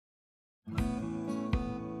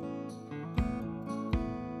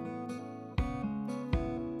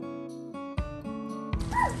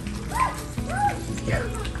Yeah.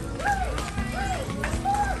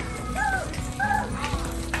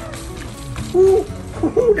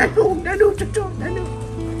 Dino.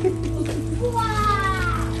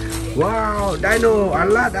 Wow, dino, a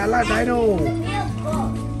lot dino.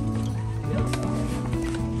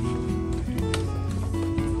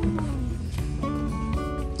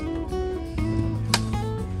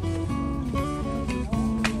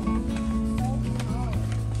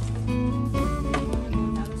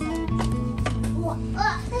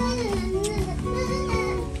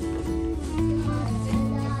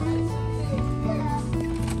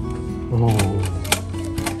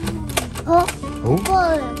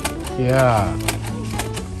 Yeah.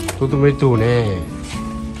 Tutu mấy tủ nè.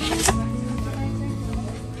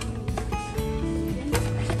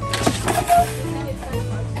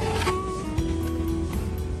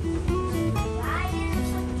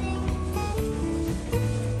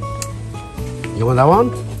 You want that one?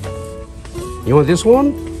 You want this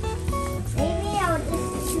one? Maybe I'll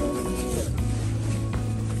just choose.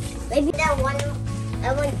 Maybe that one.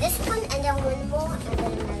 I want this one and then one more and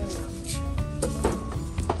then another one.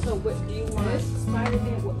 So what do you want? This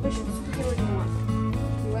Spider-Man. Which superhero do you want?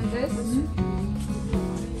 You want this?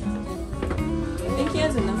 I think he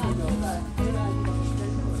has enough of those.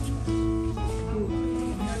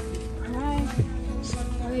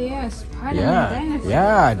 Oh yeah, Spider-Man dinosaur.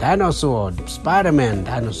 Yeah, dinosaur. Spider-Man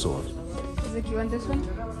dinosaur. Isaac, you want this one?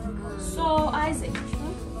 So Isaac,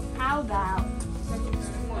 how about?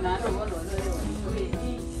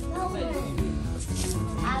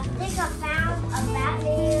 I think I found a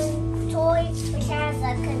Batman toy which has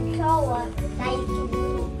a controller that you can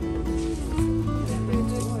move.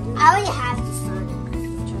 I already have this one.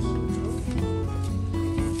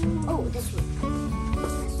 Oh, this one.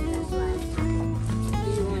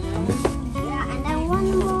 That's what yeah, and then one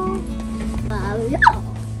more.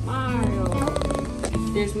 Mario.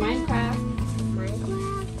 There's Minecraft.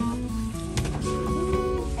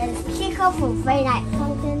 And Chico from Friday Night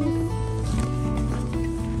Funkin'.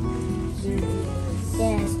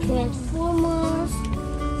 There's Transformers.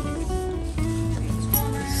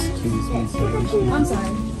 I'm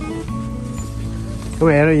sorry. Come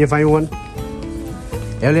here, Elliot, you find one?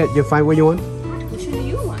 Elliot, you find what you want? Which one do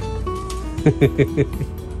you want?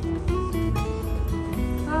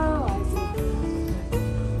 Oh, I see.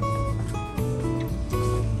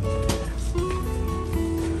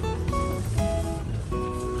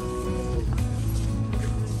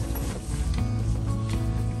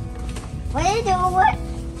 What are you doing with?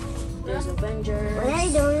 There's Avengers. What are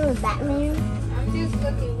you doing with Batman? I'm just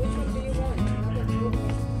looking. Which one do you want?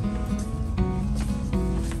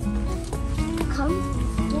 Come.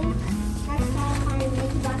 That's how I find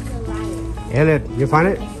Mickey Box and Ryan. Elliot, you find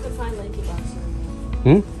it? You can find Lanky Box.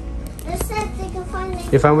 It says they can find Mickey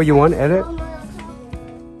You find what you want, Elliot?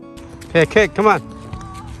 Okay, kick, come on.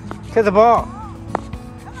 Kick the ball.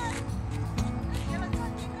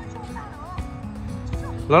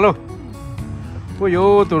 Lalo. Ôi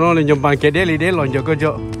dồi, tụi nó lên nhầm bàn kẻ đế lì đế lòn cho cơ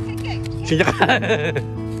cho. Xin chắc.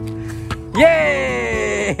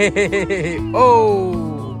 Yeah! Oh!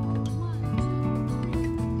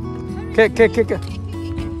 Kick.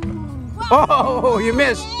 Oh, you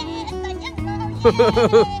missed.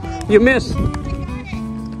 You missed.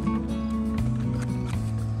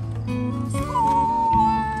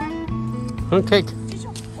 Okay.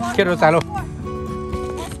 Quiero talo.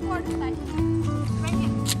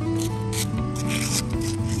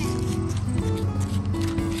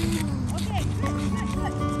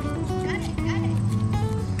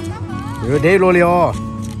 You're day Lolio.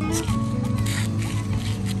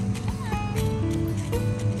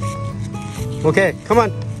 Okay, come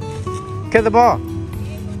on. Get the ball.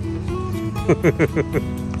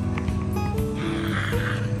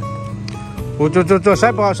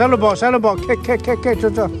 Side ball. Kick.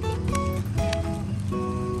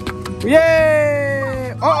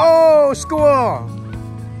 Yay! Oh, score!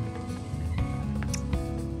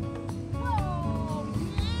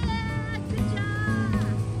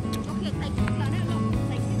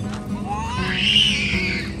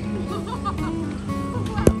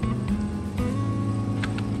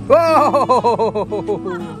 Whoa!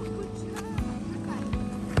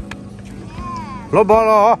 Low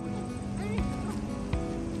ball.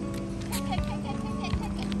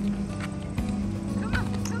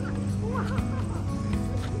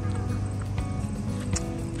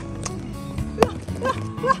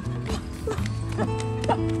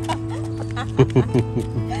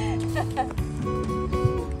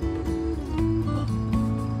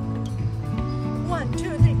 One,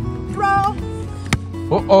 two, three, throw.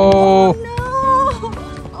 Oh. No.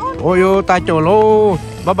 Ôi ôi, tay chỗ lô.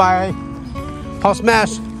 Bye bye. Hot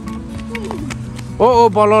smash.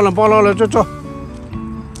 Oh, bỏ lỡ, cho.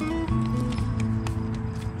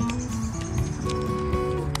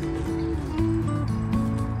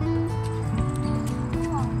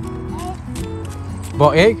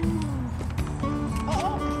 Bỏ egg.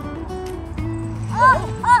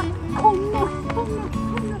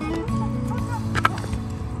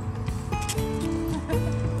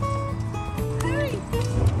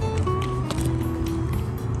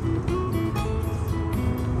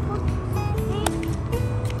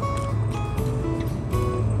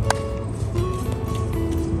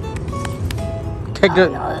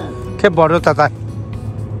 Cake bỏ ra tay.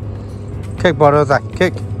 Cake bỏ ra tay.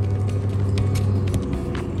 Cake.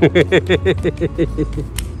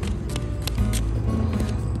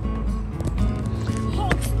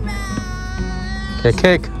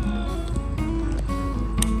 Cake.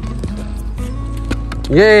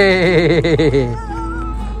 Yeah.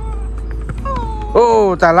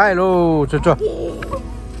 Oh, ta lại luôn. Cho.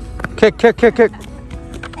 Cake.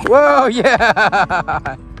 Wow, yeah.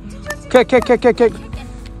 Cake.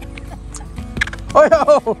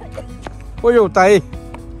 Ôi dồi tay.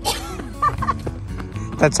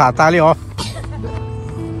 Ta xả tay đi hả?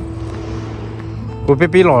 Ôi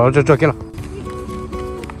bé lỏ cho kia là.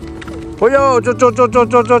 Ôi dồi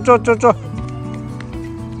cho.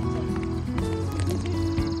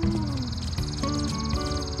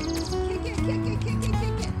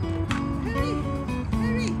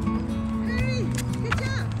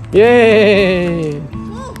 Yeah.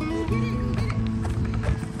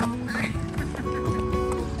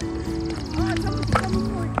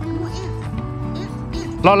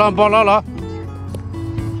 Bỏ lỡ.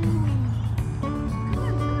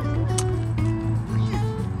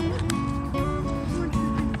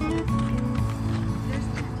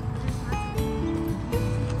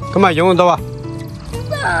 Come on, dùng đâu à?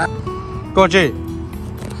 Go G.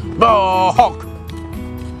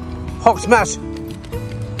 Hawk smash.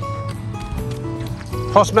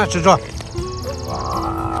 Hawk smash cho.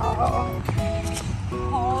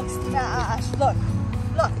 Hog smash. Look.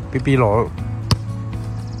 Pipi lỏ.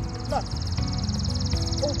 Look.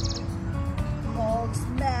 Oh. Hog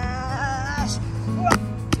smash.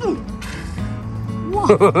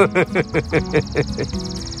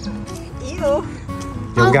 Ew.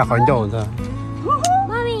 Dùng ra khỏi chỗ ra.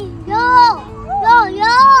 Mommy, yo.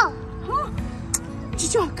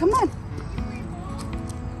 Chicho, come on.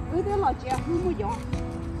 Ui, đây là chè, không mua giỏ.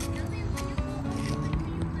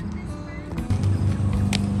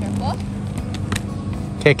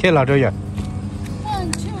 Cake là đâu vậy?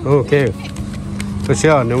 Ok. Tôi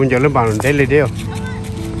sẽ nếu mình giờ lên bàn để lấy điều.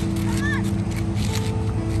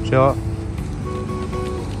 Chưa.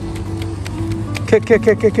 Cake.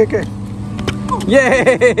 Yeah.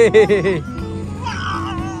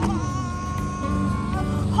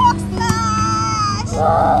 Hog smash.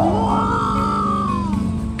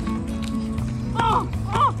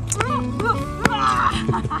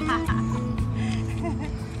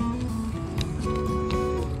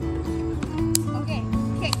 Okay,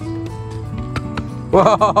 cake.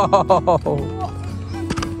 Wow.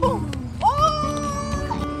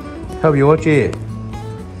 Help you watch it.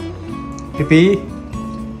 Pipi.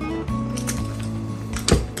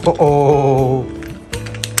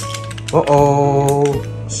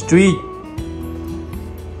 Street.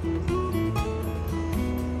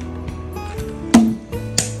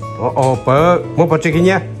 Mau baca gini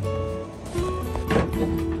ya.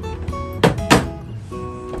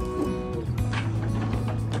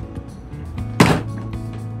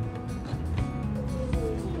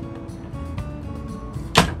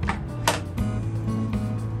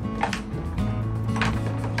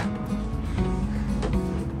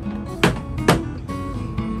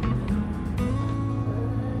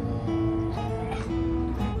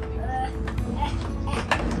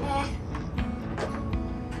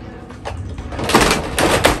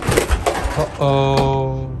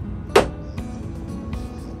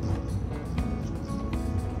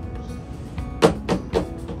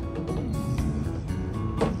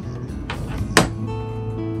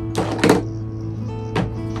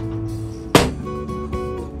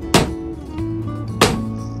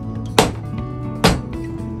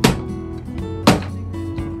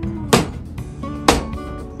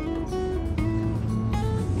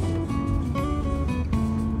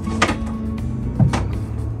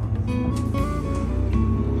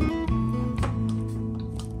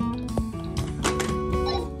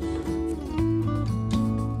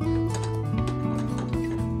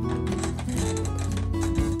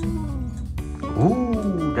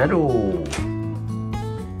 Đã đủ.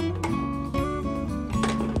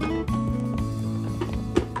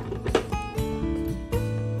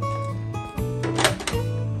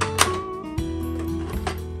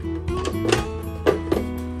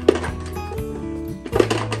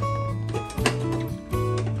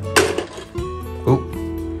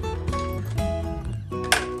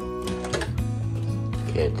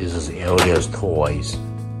 has toys.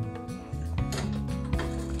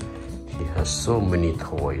 He has so many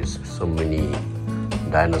toys, so many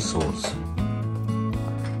dinosaurs.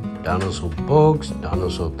 Dinosaur books,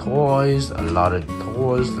 dinosaur toys, a lot of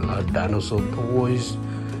dinosaur toys.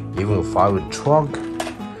 Even a fire truck,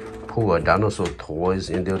 put a dinosaur toys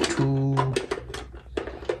in there too.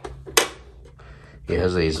 He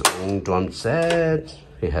has his own drum set.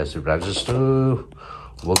 He has a register,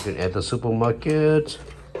 working at the supermarket,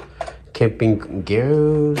 camping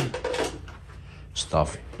gear,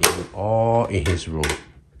 stuff all in his room.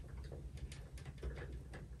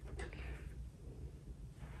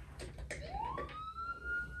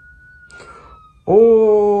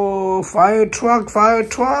 Oh, fire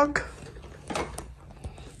truck.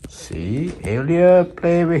 See, Elliott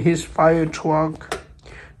play with his fire truck.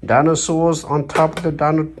 Dinosaurs on top of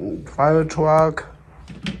the fire truck.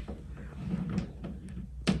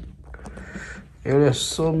 There's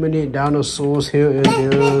so many dinosaurs here and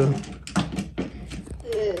there.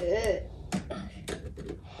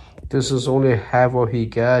 This is only half what he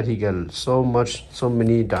got. He got so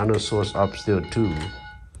many dinosaurs upstairs too,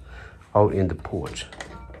 out in the porch.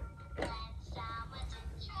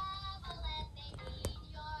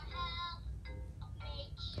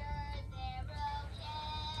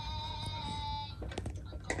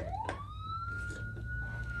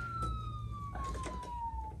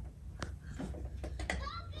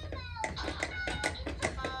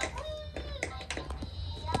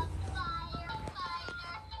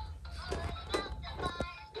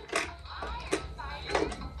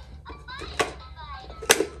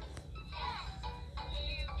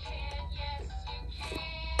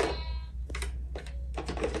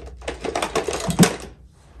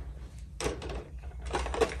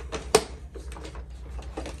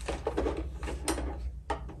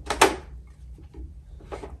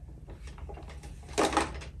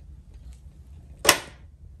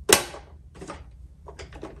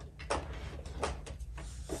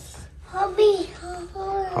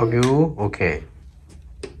 Hug you? Okay.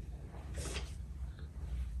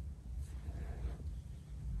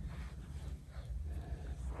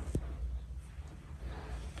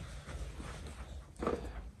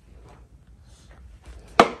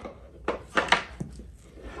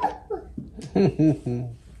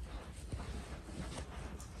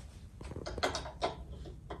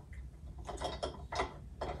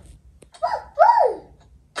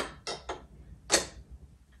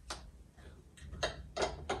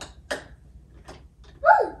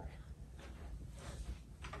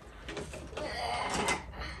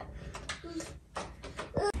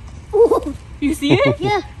 You see it?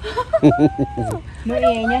 Yeah. Mới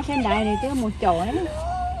về nha, sen đại này tới một chỗ ấy.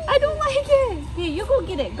 I don't like it. Here, you go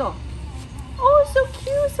get it. Go. Oh, so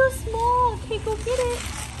cute, so small. Okay, go get it.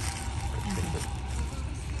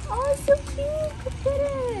 Oh, so cute. Go get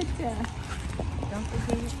it. Don't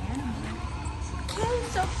forget your animal. Okay,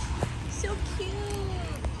 so cute.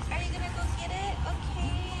 Are you gonna go get it?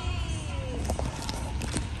 Okay.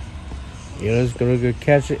 You're just gonna go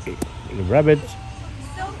catch the rabbit.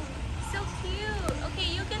 So cute. Okay,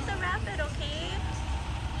 you get the rabbit, okay?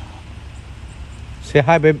 Say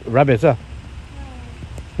hi, babe. Rabbit, huh?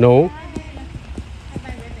 No.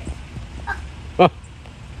 Ah.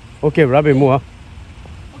 Okay, rabbit more.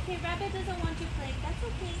 Okay, rabbit doesn't want to play. That's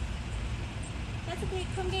okay. That's okay.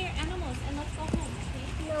 Come get your animals and let's go home,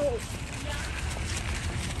 okay? No.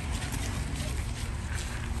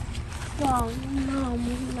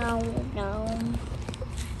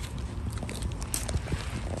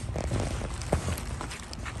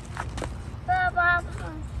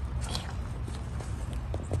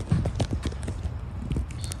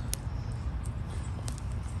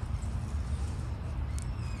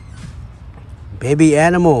 Baby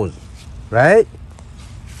animals, right?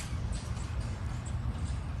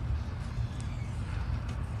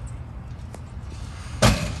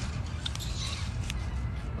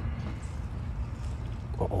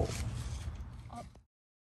 Uh-oh.